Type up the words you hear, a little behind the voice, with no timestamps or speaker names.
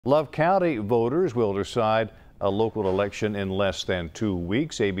Love County voters will decide a local election in less than 2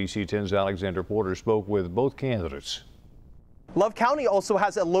 weeks. ABC 10's Alexander Porter spoke with both candidates. Love County also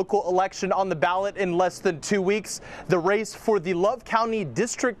has a local election on the ballot in less than 2 weeks. The race for the Love County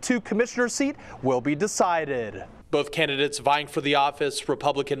District 2 Commissioner seat will be decided. Both candidates vying for the office,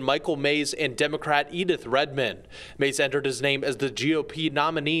 Republican Michael Mays and Democrat Edith Redmon. Mays entered his name as the GOP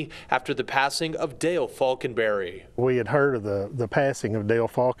nominee after the passing of Dale Falconberry. We had heard of the passing of Dale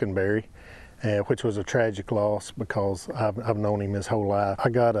Falconberry, which was a tragic loss because I've known him his whole life. I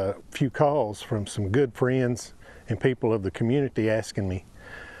got a few calls from some good friends and people of the community asking me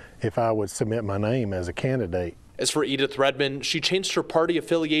if I would submit my name as a candidate. As for Edith Redmon, she changed her party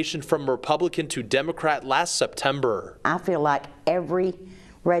affiliation from Republican to Democrat last September. I feel like every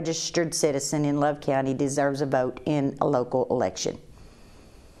registered citizen in Love County deserves a vote in a local election.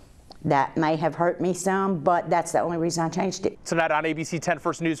 That may have hurt me some, but that's the only reason I changed it. Tonight on ABC 10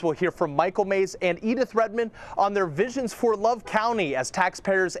 First News, we'll hear from Michael Mays and Edith Redmon on their visions for Love County as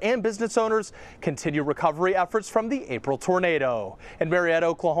taxpayers and business owners continue recovery efforts from the April tornado. In Marietta,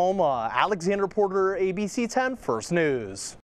 Oklahoma, Alexander Porter, ABC 10 First News.